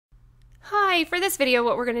Hi, for this video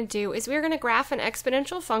what we're going to do is we're going to graph an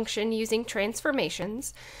exponential function using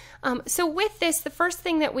transformations. So with this, the first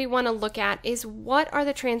thing that we want to look at is what are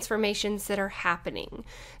the transformations that are happening.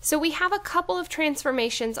 So we have a couple of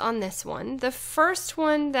transformations on this one. The first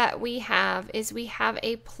one that we have is we have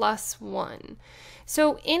a +1.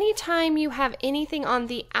 So anytime you have anything on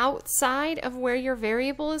the outside of where your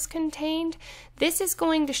variable is contained, this is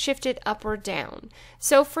going to shift it up or down.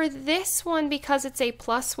 So for this one, because it's a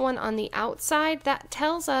 +1 on the outside, that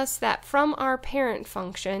tells us that from our parent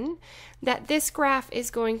function, that this graph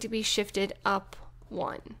is going to be shifted up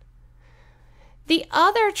 1. The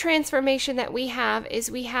other transformation that we have is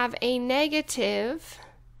we have a negative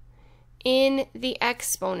in the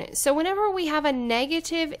exponent. So whenever we have a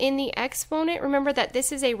negative in the exponent, remember that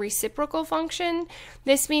this is a reciprocal function.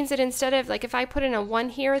 This means that instead of, like, if I put in a 1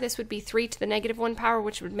 here, this would be 3 to the -1 power,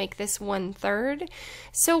 which would make this 1/3.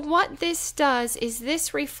 So what this does is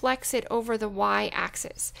this reflects it over the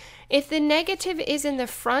y-axis. If the negative is in the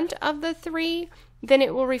front of the 3, then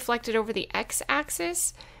it will reflect it over the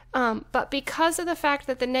x-axis. But because of the fact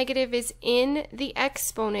that the negative is in the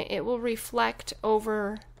exponent, it will reflect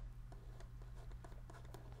over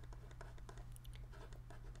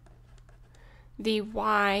the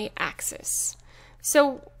y-axis.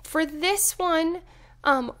 So for this one,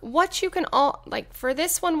 what you can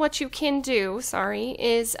do,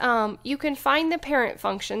 is you can find the parent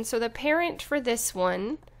function. So the parent for this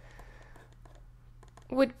one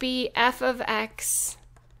would be f of x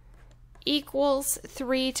equals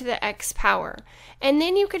 3 to the x power. And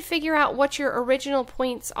then you could figure out what your original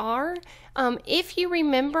points are. If you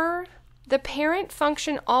remember, the parent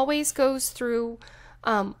function always goes through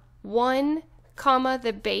 1,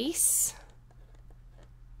 the base.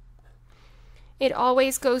 It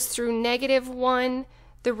always goes through -1,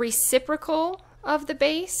 the reciprocal of the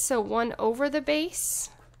base, so 1 over the base.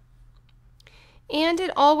 And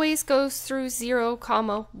it always goes through 0,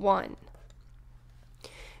 1.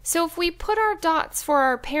 So if we put our dots for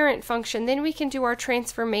our parent function, then we can do our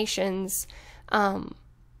transformations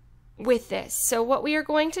with this. So what we are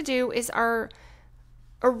going to do is our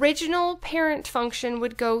original parent function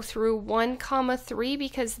would go through 1, 3,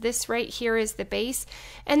 because this right here is the base.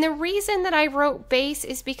 And the reason that I wrote base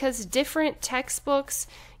is because different textbooks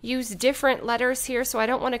use different letters here, so I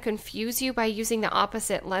don't want to confuse you by using the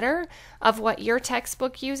opposite letter of what your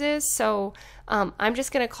textbook uses. So I'm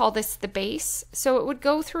just going to call this the base. So it would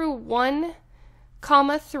go through 1,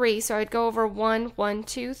 3, so I'd go over 1, 1,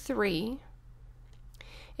 2, 3.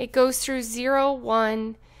 It goes through 0,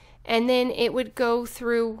 1, and then it would go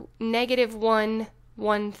through -1,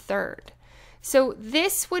 1/3. So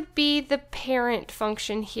this would be the parent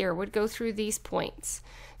function here, would go through these points.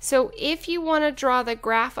 So if you want to draw the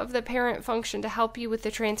graph of the parent function to help you with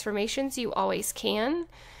the transformations, you always can.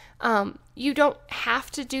 You don't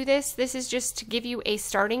have to do this. This is just to give you a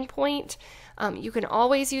starting point. You can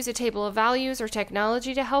always use a table of values or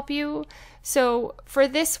technology to help you. So for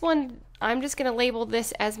this one, I'm just going to label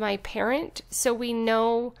this as my parent so we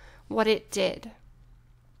know what it did.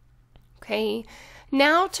 Okay,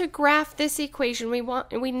 now to graph this equation,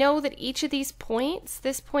 we know that each of these points,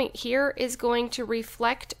 this point here, is going to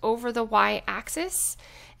reflect over the y-axis,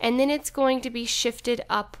 and then it's going to be shifted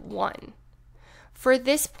up 1. For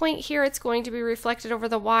this point here, it's going to be reflected over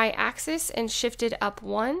the y-axis and shifted up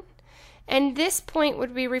 1. And this point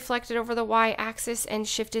would be reflected over the y-axis and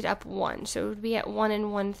shifted up 1. So it would be at 1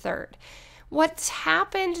 and 1/3. What's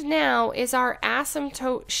happened now is our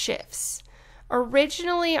asymptote shifts.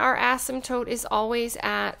 Originally, our asymptote is always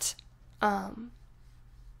at the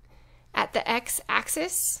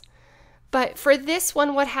x-axis. But for this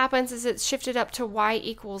one, what happens is it's shifted up to y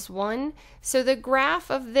equals 1. So the graph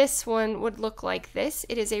of this one would look like this.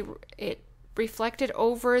 It reflected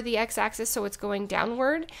over the x-axis, so it's going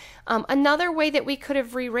downward. Another way that we could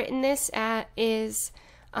have rewritten this is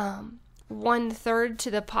 1/3 to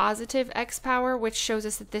the positive x power, which shows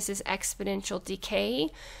us that this is exponential decay.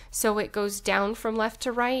 So it goes down from left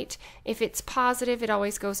to right. If it's positive, it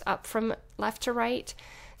always goes up from left to right.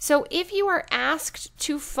 So if you are asked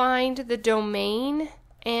to find the domain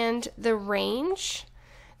and the range,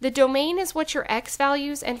 the domain is what your x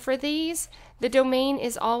values, and for these, the domain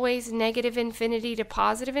is always -infinity to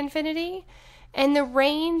 +infinity, and the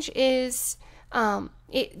range is,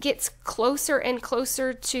 it gets closer and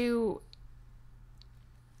closer to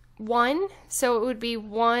 1, so it would be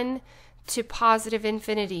 1 to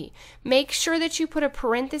 +infinity. Make sure that you put a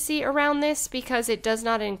parenthesis around this because it does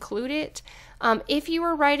not include it. If you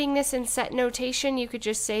were writing this in set notation, you could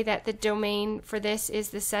just say that the domain for this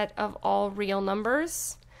is the set of all real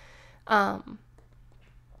numbers.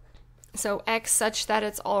 So x such that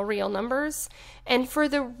it's all real numbers. And for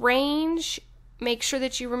the range, make sure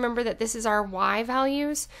that you remember that this is our y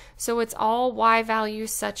values. So it's all y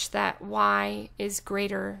values such that y is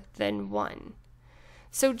greater than 1.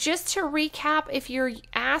 So just to recap, if you're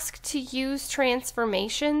asked to use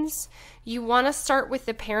transformations, you want to start with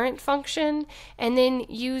the parent function and then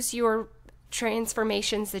use your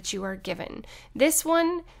transformations that you are given. This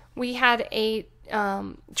one, we had a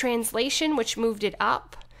translation which moved it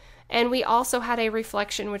up, and we also had a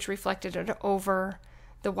reflection which reflected it over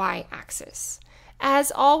the y-axis.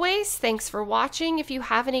 As always, thanks for watching. If you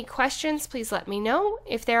have any questions, please let me know.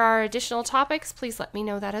 If there are additional topics, please let me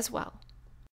know that as well.